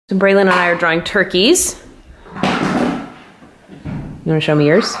So Braylon and I are drawing turkeys. You want to show me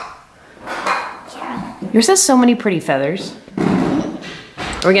yours? Yours has so many pretty feathers.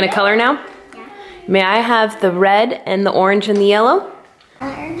 Are we gonna color now? Yeah. May I have the red and the orange and the yellow?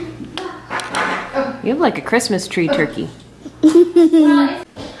 You have like a Christmas tree turkey.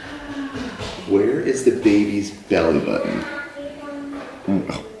 Where is the baby's belly button?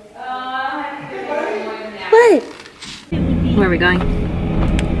 What? Where are we going?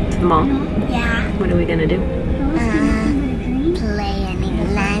 To the mall? Yeah. What are we gonna do? Play and eat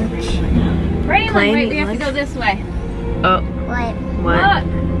lunch. Braylon, Plane, wait, we have to lunch? go this way. Oh, What? what?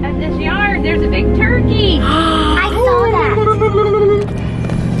 Look, at this yard, there's a big turkey. I saw that.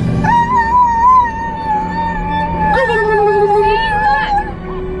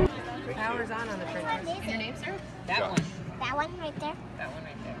 Power's on the printer. Your name, sir? That one. That one right there. That one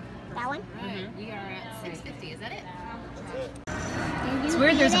right there. That one. Right. We are at 650. Is that it? It's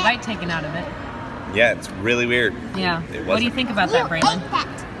weird there's a bite taken out of it. Yeah, it's really weird. Yeah. It What do you wasn't. think about that, Braylon?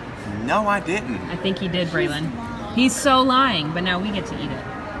 That. No, I didn't. I think he did, Braylon. He's so lying, but now we get to eat it.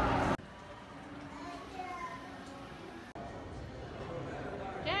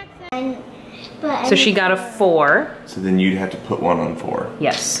 And, but So she got a 4. So then you'd have to put one on 4.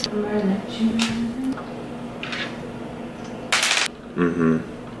 Yes. Mm-hmm.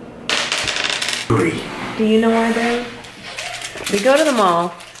 3. Do you know why, Braylon? We go to the mall,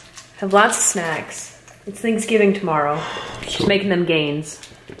 have lots of snacks. It's Thanksgiving tomorrow. Just making them gains.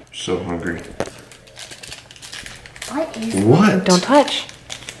 So hungry. what is What? Don't touch.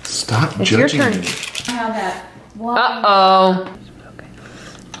 Stop It's your judging turn. me. Uh-oh.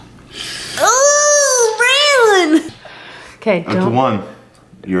 Oh, Braylon! Okay, Up to don't. 1.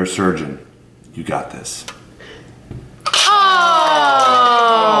 You're a surgeon. You got this. Oh!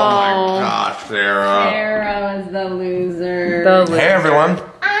 Gosh, Sarah. Sarah was the loser. Hey everyone.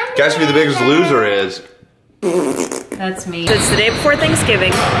 Guess who the biggest loser is? That's me. So it's the day before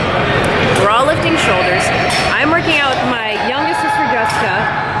Thanksgiving. We're all lifting shoulders. I'm working out with my youngest sister,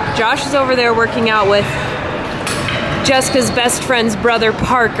 Jessica. Josh is over there working out with Jessica's best friend's brother,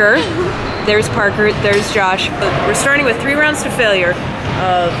 Parker. There's Parker, there's Josh. We're starting with 3 rounds to failure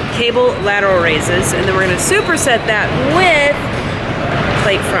of cable lateral raises, and then we're gonna superset that with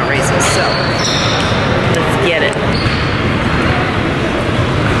plate front raises. So let's get it.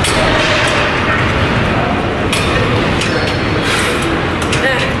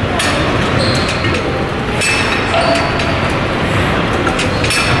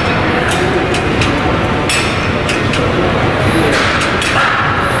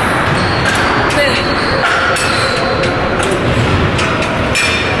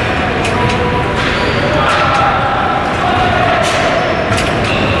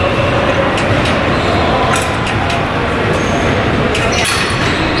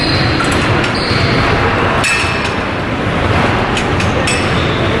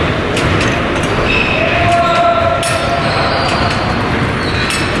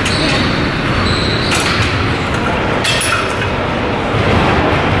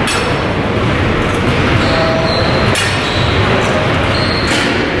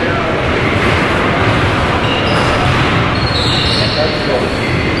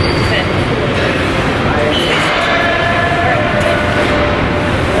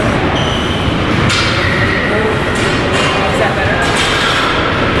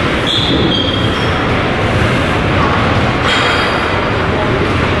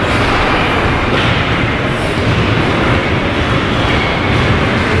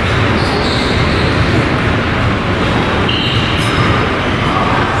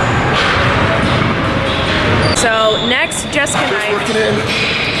 Jessica and I. Working in.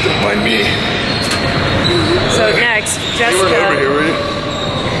 Don't mind me. So next, Jessica. You weren't over here, were you?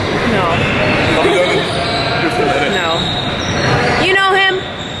 No. I'll be done in just a minute. No. You know him?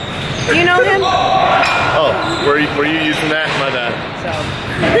 Do you know him? Oh, were you using that? My bad. So.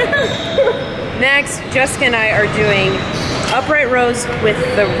 Next, Jessica and I are doing upright rows with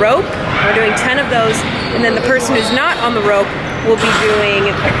the rope. We're doing 10 of those, and then the person who's not on the rope will be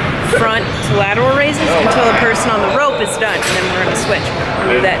doing front to lateral raises until the person on the rope is done, and then we're gonna switch.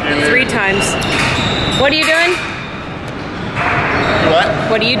 We'll do that 3 times. What are you doing? What?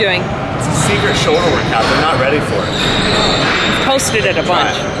 What are you doing? It's a secret shoulder workout. They're not ready for it. I've posted it a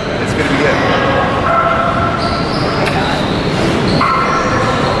bunch. It's gonna be good.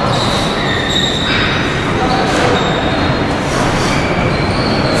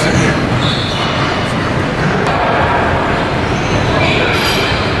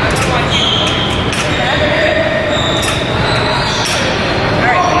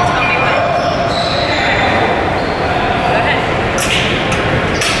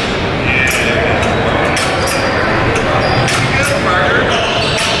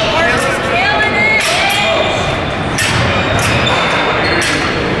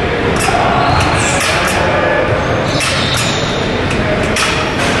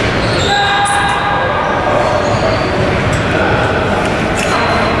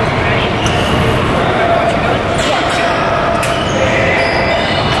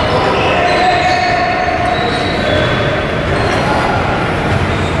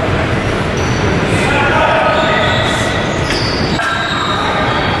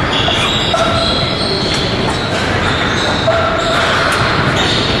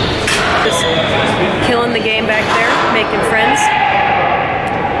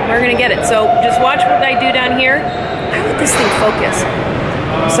 we're gonna get it. So just watch what I do down here. Why would this thing focus?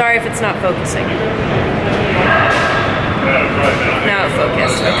 I'm sorry if it's not focusing. Now it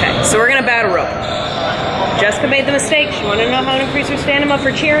focused. Okay, so we're gonna battle rope. Jessica made the mistake. She wanted to know how to increase her stamina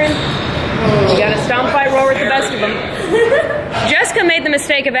for cheering. You gotta stomp, fight, roar with the best of them. Jessica made the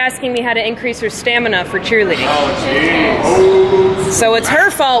mistake of asking me how to increase her stamina for cheerleading. Oh, jeez. So it's her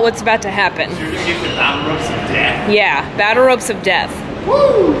fault what's about to happen. So you're gonna get the battle ropes of death? Yeah, battle ropes of death.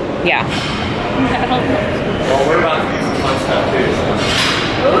 Woo! Yeah. Well, we're about to do some fun stuff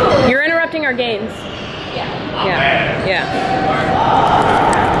too. You're interrupting our games. Yeah. Yeah.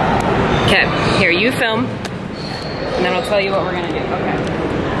 Okay, here, you film, and then I'll tell you what we're gonna do. Okay.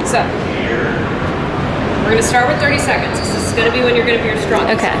 So, we're gonna start with 30 seconds. This is gonna be when you're gonna be your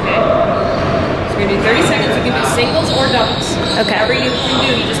strongest. Okay. So we're gonna do 30 seconds. You can do singles or doubles. Okay. Whatever you can do,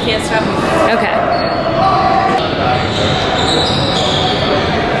 you just can't stop moving. Okay.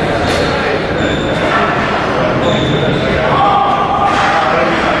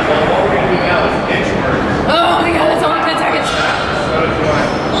 Oh my god, it's only 10 seconds.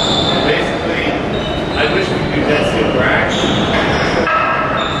 Basically, I wish we could do that still rack.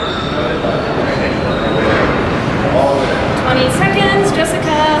 20 seconds,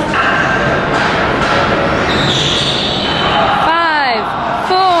 Jessica. 5,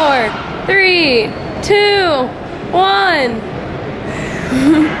 4, 3, 2, 1.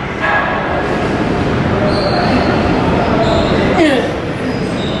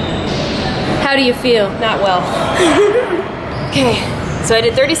 How do you feel? Not well. Okay, so I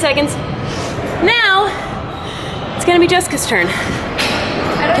did 30 seconds. Now, it's gonna be Jessica's turn.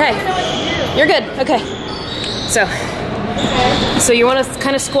 Okay, you're good, okay. So you wanna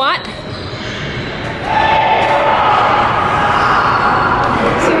kind of squat? So you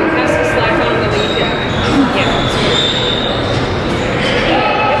have some slack on the lead, yeah.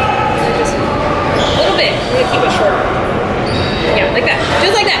 Just a little bit, I'm gonna keep it short. Yeah, like that,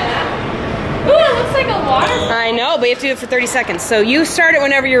 just like that. Ooh, it looks like a water. I know, but you have to do it for 30 seconds. So you start it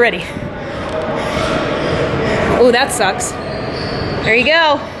whenever you're ready. Oh, that sucks. There you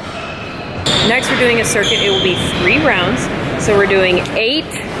go. Next we're doing a circuit. It will be 3 rounds. So we're doing 8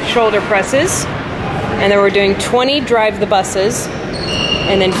 shoulder presses, and then we're doing 20 drive the buses,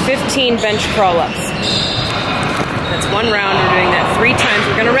 and then 15 bench crawl-ups. That's 1 round. We're doing that 3 times.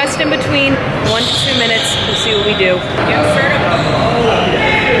 We're gonna rest in between 1 to 2 minutes and see what we do. Get started.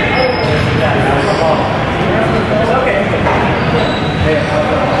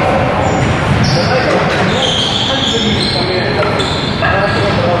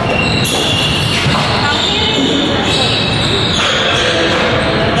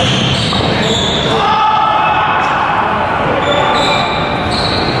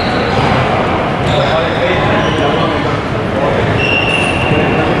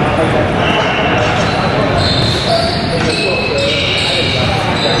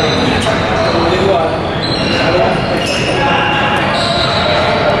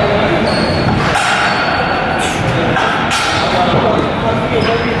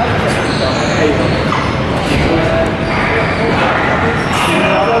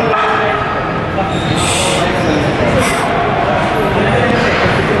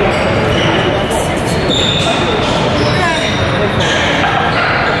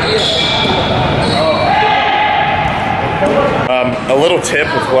 A little tip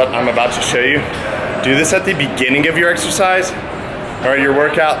with what I'm about to show you. Do this at the beginning of your exercise or your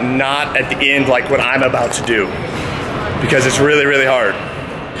workout, not at the end like what I'm about to do, because it's really, really hard.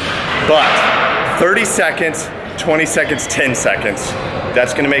 But 30 seconds, 20 seconds, 10 seconds.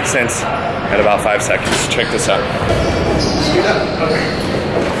 That's gonna make sense at about 5 seconds. Check this out.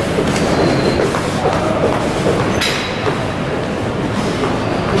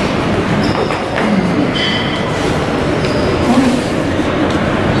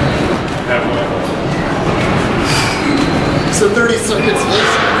 So 30 seconds,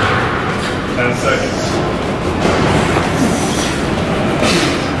 please. 10 seconds.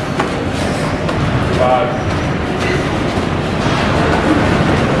 5.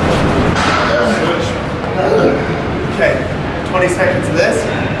 Okay, 20 seconds of this.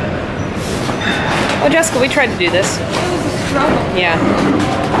 Oh, Jessica, we tried to do this. It was a struggle. Yeah.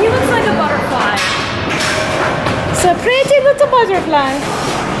 He looks like a butterfly. It's a pretty little butterfly.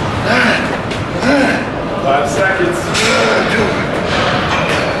 5 seconds.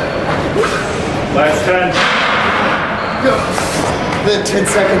 Last 10. Go. Then 10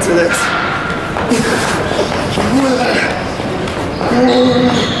 seconds of this. Come on.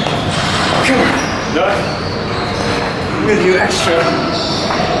 Done. I'm gonna do extra.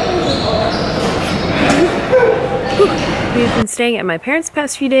 We've been staying at my parents the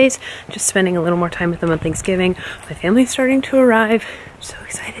past few days, just spending a little more time with them on Thanksgiving. My family's starting to arrive. I'm so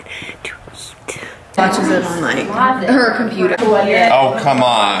excited to eat. Watches it on like her computer. Oh, come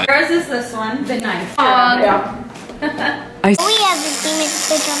on. Yours is this one, the knife. We have the demon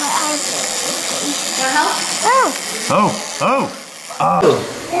stick on our eyes. Oh.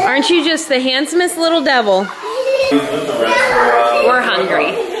 Oh. Aren't you just the handsomest little devil? We're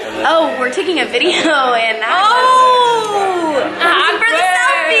hungry. Oh, we're taking a video and I'm for the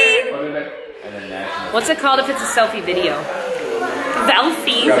selfie. What's it called if it's a selfie video?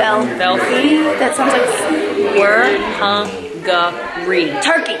 Velfie. Velfie? That sounds like We're hungry.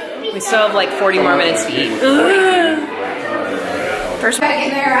 turkey. We still have like 40 more minutes to eat. First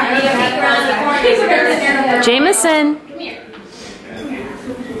Jameson.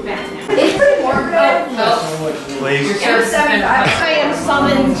 It's pretty warm. Please. I am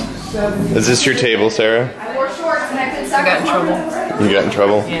summoned. Is this your table, Sarah? I wore shorts and I couldn't suck. I got in trouble. You got in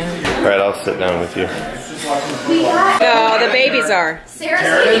trouble? Yeah. All right, I'll sit down with you. Oh, the babies are.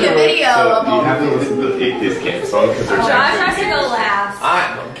 Sarah's taking a video of you have to listen to the atheist camp song because they're Josh has to go last.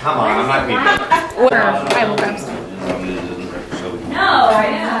 Come on, I'm not people. I will grab some. No,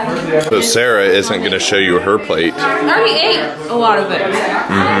 yeah. So Sarah isn't going to show you her plate. I already ate a lot of it.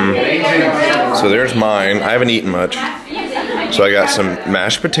 So there's mine. I haven't eaten much. So I got some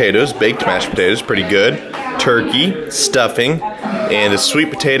mashed potatoes, baked mashed potatoes, pretty good. Turkey, stuffing, and a sweet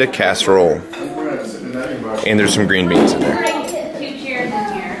potato casserole. And there's some green beans in there.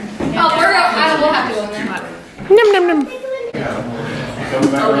 Oh, we'll have to go in there. Num num num.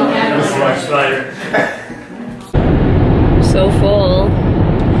 So full.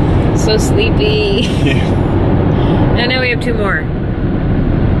 So sleepy. And now we have 2 more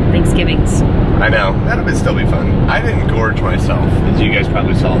Thanksgivings. I know. That would still be fun. I didn't gorge myself, as you guys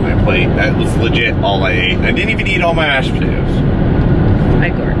probably saw on my plate. That was legit all I ate. I didn't even eat all my mashed potatoes. I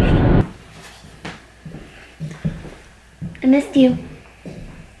gorged. I missed you.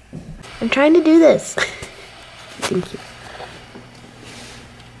 I'm trying to do this. Thank you.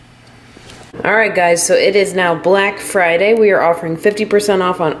 Alright guys, so it is now Black Friday. We are offering 50%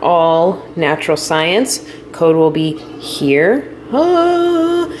 off on all natural science. Code will be here.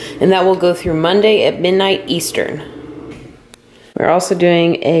 And that will go through Monday at midnight Eastern. We're also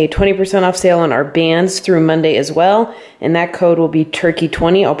doing a 20% off sale on our bands through Monday as well. And that code will be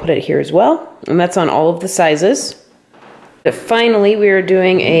Turkey20. I'll put it here as well. And that's on all of the sizes. But finally, we are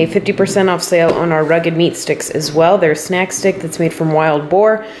doing a 50% off sale on our rugged meat sticks as well. They're a snack stick that's made from wild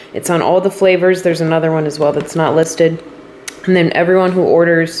boar. It's on all the flavors. There's another one as well that's not listed. And then everyone who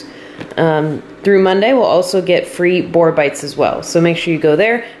orders through Monday will also get free boar bites as well. So make sure you go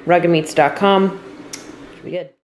there, ruggedmeats.com. Should be good.